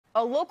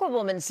A local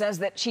woman says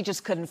that she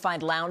just couldn't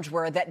find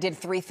loungewear that did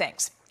three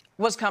things: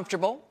 was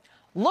comfortable,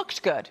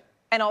 looked good,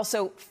 and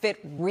also fit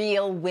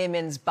real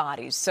women's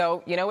bodies.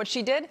 So you know what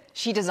she did?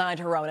 She designed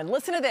her own. And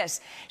listen to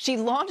this. She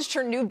launched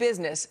her new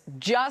business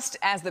just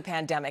as the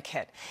pandemic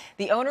hit.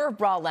 The owner of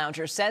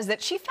BraLounger says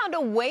that she found a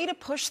way to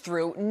push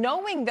through,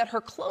 knowing that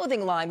her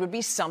clothing line would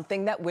be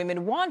something that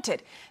women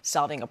wanted,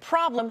 solving a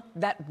problem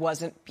that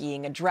wasn't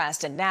being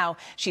addressed. And now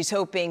she's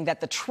hoping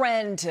that the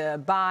trend to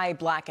buy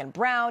black and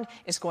brown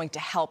is going to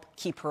help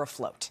keep her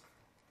afloat.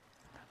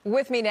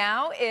 With me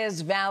now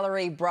is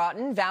Valerie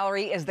Broughton.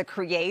 Valerie is the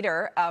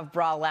creator of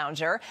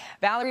BraLounger.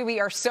 Valerie, we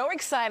are so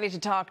excited to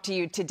talk to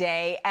you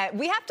today.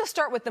 We have to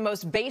start with the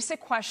most basic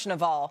question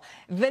of all,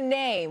 the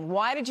name.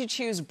 Why did you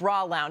choose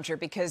BraLounger?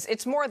 Because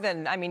it's more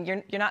than, I mean,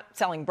 you're not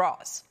selling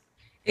bras.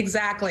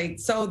 Exactly.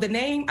 So the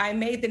name, I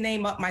made the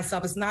name up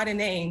myself. It's not a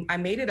name. I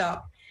made it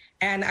up,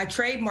 and I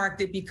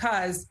trademarked it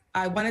because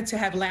I wanted to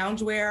have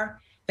loungewear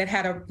that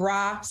had a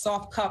bra,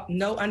 soft cup,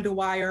 no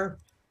underwire,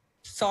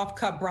 soft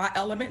cup bra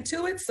element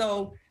to it.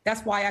 So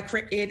that's why I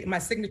created my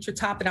signature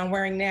top that I'm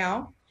wearing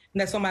now.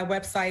 And that's on my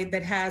website,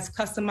 that has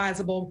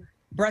customizable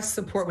breast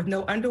support with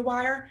no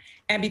underwire.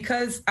 And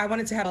because I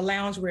wanted to have a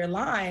loungewear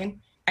line,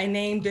 I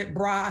named it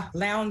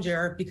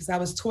BraLounger because I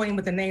was toying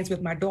with the names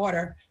with my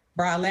daughter.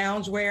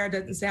 BraLounger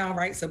doesn't sound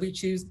right, so we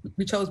chose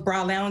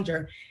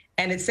BraLounger.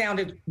 And it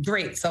sounded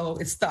great, so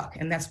it stuck,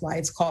 and that's why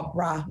it's called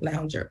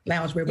BraLounger,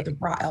 loungewear with a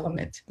bra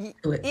element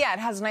to it. Yeah, it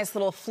has a nice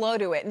little flow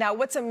to it. Now,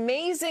 what's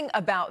amazing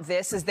about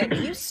this is that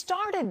you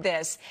started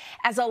this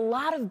as a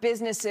lot of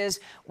businesses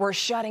were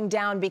shutting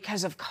down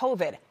because of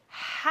COVID.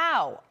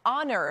 How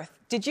on earth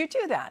did you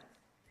do that?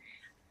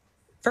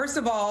 First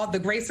of all, the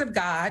grace of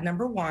God,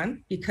 number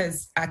one,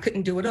 because I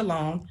couldn't do it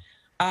alone.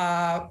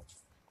 The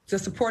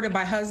support of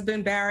my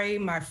husband, Barry,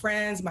 my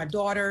friends, my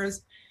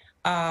daughters,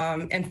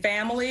 and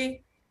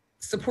family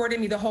supported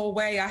me the whole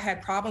way. I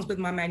had problems with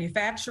my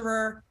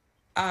manufacturer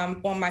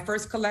on my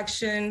first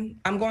collection.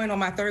 I'm going on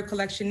my third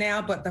collection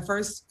now, but the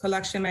first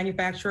collection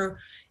manufacturer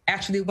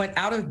actually went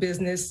out of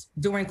business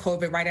during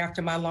COVID right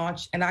after my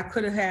launch. And I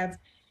could have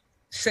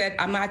said,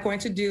 I'm not going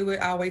to do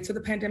it. I'll wait till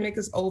the pandemic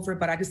is over,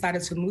 but I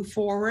decided to move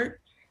forward,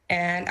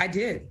 and I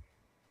did.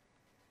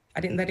 I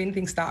didn't let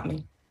anything stop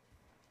me.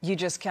 You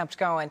just kept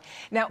going.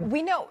 Now,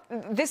 we know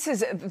this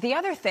is the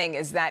other thing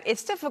is that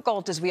it's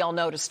difficult, as we all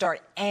know, to start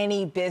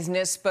any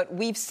business. But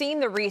we've seen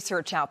the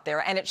research out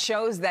there, and it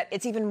shows that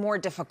it's even more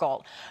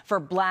difficult for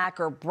black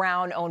or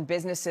brown owned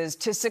businesses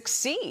to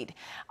succeed.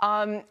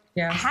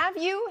 Have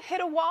you hit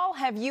a wall?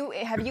 Have you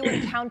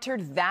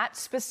encountered that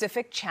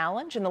specific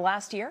challenge in the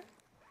last year?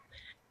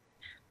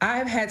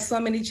 I've had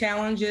so many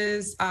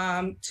challenges,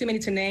 too many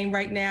to name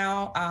right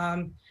now.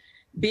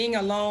 Being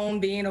alone,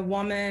 being a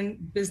woman,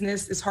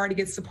 business is hard to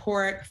get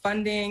support,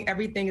 funding,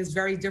 everything is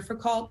very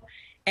difficult.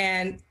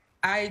 And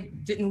I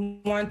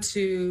didn't want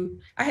to,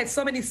 I had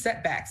so many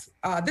setbacks.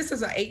 This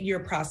is an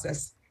 8-year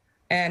process.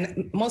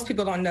 And most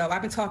people don't know,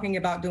 I've been talking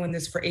about doing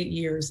this for 8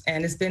 years,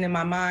 and it's been in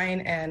my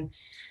mind. And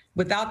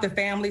without the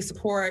family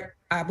support,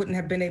 I wouldn't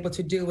have been able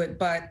to do it.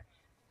 But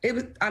it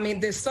was, I mean,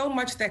 there's so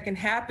much that can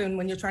happen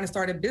when you're trying to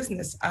start a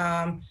business.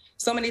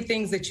 So many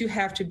things that you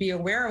have to be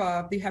aware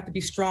of. You have to be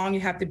strong. You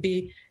have to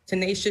be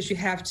tenacious. You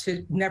have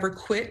to never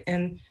quit.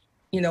 And,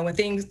 you know, when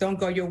things don't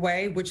go your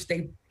way, which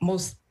they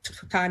most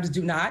times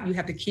do not, you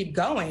have to keep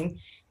going.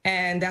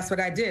 And that's what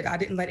I did. I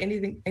didn't let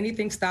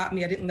anything stop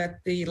me. I didn't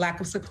let the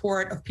lack of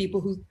support of people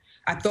who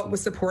I thought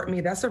would support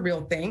me. That's a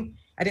real thing.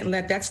 I didn't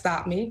let that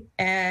stop me.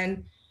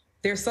 And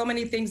there's so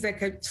many things that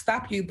could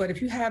stop you. But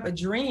if you have a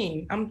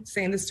dream, I'm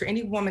saying this to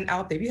any woman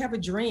out there, if you have a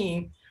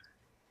dream,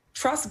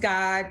 trust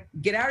God,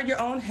 get out of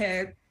your own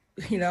head.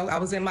 You know, I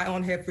was in my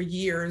own head for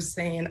years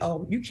saying,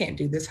 oh, you can't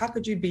do this. How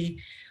could you be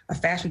a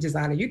fashion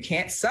designer? You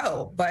can't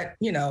sew. But,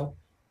 you know,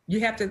 you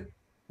have to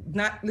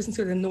not listen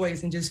to the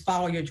noise and just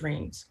follow your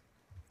dreams.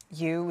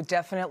 You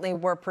definitely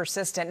were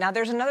persistent. Now,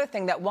 there's another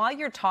thing that while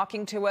you're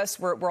talking to us,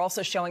 we're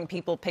also showing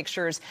people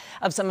pictures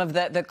of some of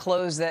the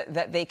clothes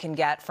that they can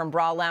get from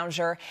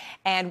BraLounger.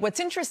 And what's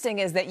interesting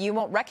is that you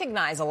won't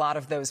recognize a lot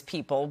of those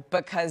people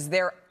because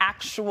they're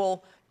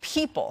actual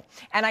people.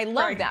 And I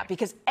love that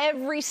because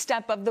every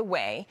step of the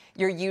way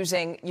you're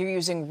using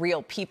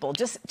real people.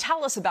 Just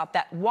tell us about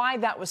that, why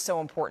that was so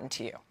important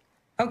to you.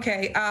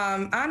 Okay.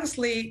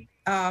 Honestly,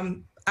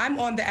 I'm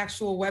on the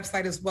actual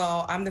website as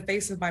well. I'm the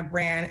face of my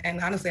brand.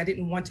 And honestly, I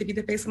didn't want to be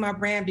the face of my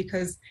brand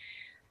because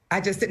I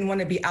just didn't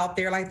want to be out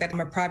there like that. I'm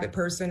a private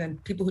person,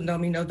 and people who know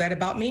me know that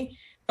about me.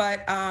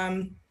 But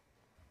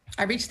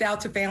I reached out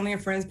to family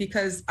and friends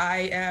because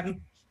I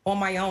am on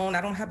my own.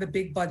 I don't have a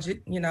big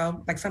budget, you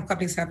know, like some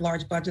companies have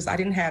large budgets. I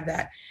didn't have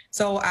that.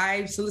 So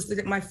I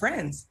solicited my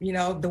friends. You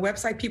know, the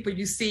website people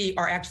you see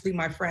are actually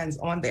my friends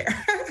on there.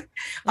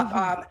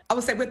 I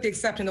would say with the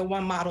exception of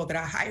one model that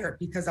I hired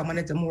because I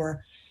wanted a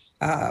more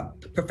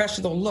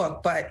professional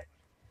look. But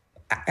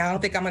I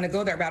don't think I'm going to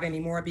go that route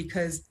anymore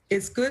because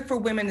it's good for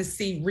women to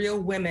see real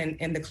women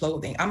in the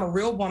clothing. I'm a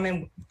real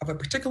woman of a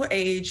particular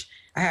age.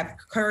 I have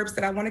curves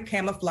that I want to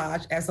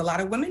camouflage, as a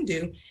lot of women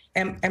do.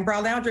 And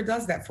BraLounger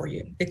does that for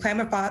you. It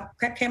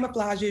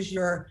camouflages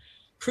your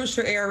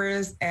crucial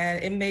areas,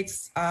 and it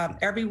makes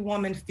every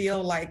woman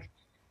feel like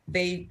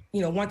they,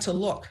 want to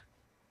look.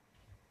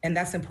 And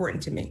that's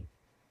important to me.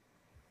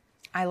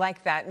 I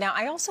like that. Now,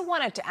 I also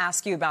wanted to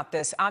ask you about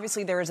this.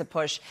 Obviously, there is a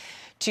push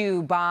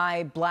to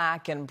buy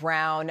black and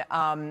brown.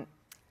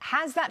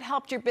 Has that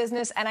helped your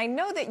business? And I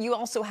know that you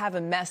also have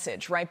a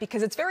message, right?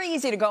 Because it's very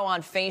easy to go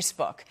on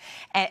Facebook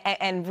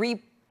and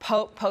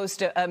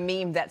repost a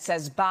meme that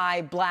says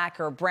buy black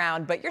or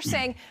brown, but you're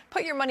saying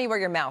put your money where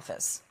your mouth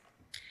is.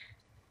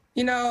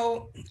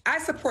 I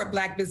support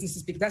Black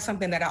businesses because that's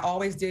something that I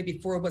always did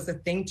before it was a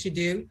thing to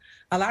do.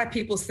 A lot of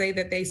people say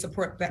that they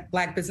support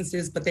Black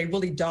businesses, but they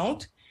really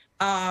don't.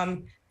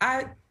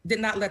 I did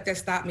not let that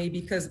stop me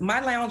because my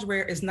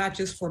loungewear is not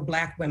just for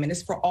Black women.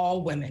 It's for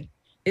all women.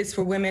 It's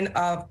for women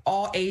of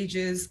all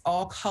ages,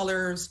 all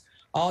colors,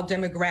 all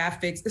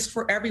demographics. It's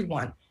for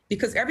everyone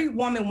because every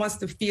woman wants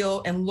to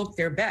feel and look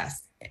their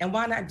best. And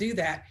why not do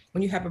that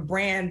when you have a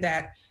brand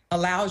that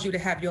allows you to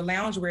have your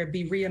loungewear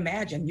be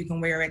reimagined? You can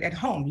wear it at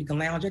home. You can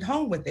lounge at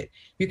home with it.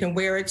 You can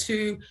wear it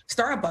to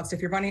Starbucks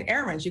if you're running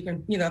errands. You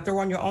can, throw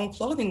on your own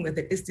clothing with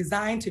it. It's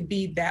designed to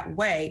be that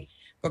way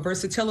for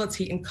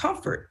versatility and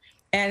comfort.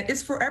 And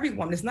it's for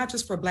everyone. It's not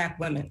just for Black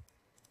women.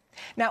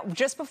 Now,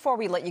 just before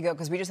we let you go,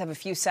 because we just have a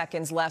few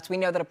seconds left, we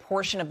know that a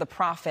portion of the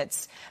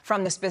profits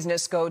from this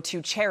business go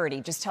to charity.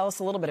 Just tell us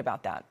a little bit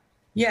about that.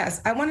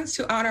 Yes, I wanted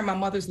to honor my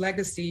mother's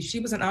legacy. She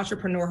was an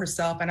entrepreneur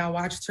herself, and I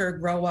watched her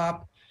grow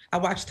up. I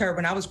watched her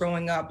when I was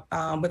growing up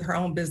with her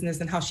own business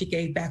and how she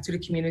gave back to the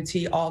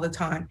community all the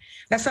time.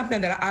 That's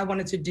something that I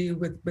wanted to do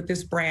with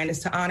this brand, is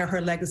to honor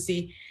her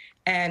legacy.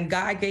 And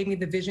God gave me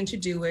the vision to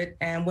do it.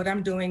 And what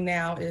I'm doing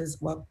now is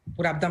what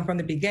I've done from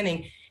the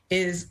beginning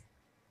is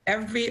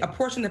a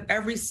portion of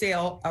every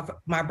sale of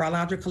my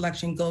BraLounger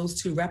collection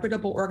goes to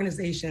reputable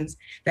organizations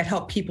that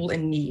help people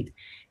in need.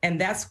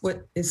 And that's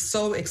what is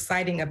so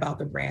exciting about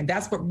the brand.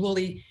 That's what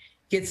really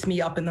gets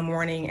me up in the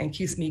morning and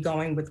keeps me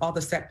going with all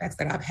the setbacks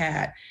that I've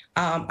had.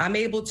 I'm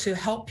able to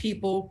help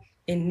people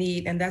in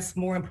need, and that's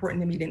more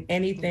important to me than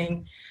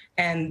anything.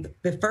 And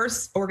the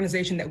first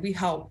organization that we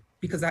helped,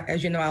 because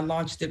as you know, I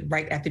launched it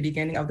right at the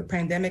beginning of the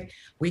pandemic,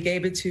 we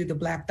gave it to the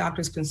Black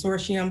Doctors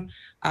Consortium.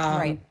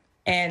 Right.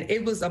 And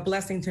it was a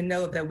blessing to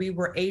know that we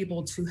were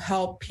able to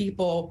help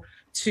people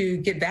to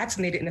get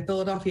vaccinated in the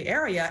Philadelphia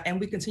area, and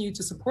we continue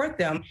to support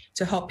them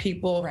to help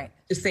people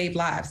to save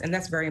lives. And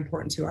that's very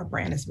important to our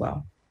brand as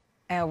well.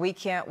 And we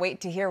can't wait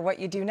to hear what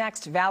you do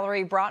next.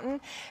 Valerie Broughton,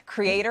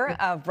 creator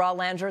of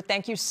BraLounger,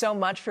 thank you so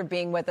much for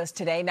being with us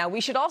today. Now, we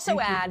should also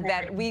add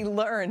that we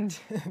learned,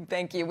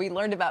 thank you, we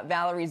learned about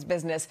Valerie's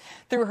business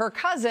through her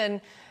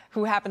cousin,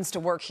 who happens to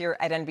work here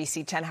at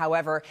NBC10.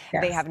 However,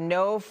 they have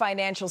no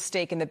financial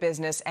stake in the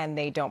business and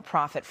they don't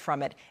profit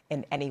from it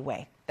in any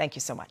way. Thank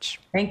you so much.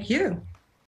 Thank you.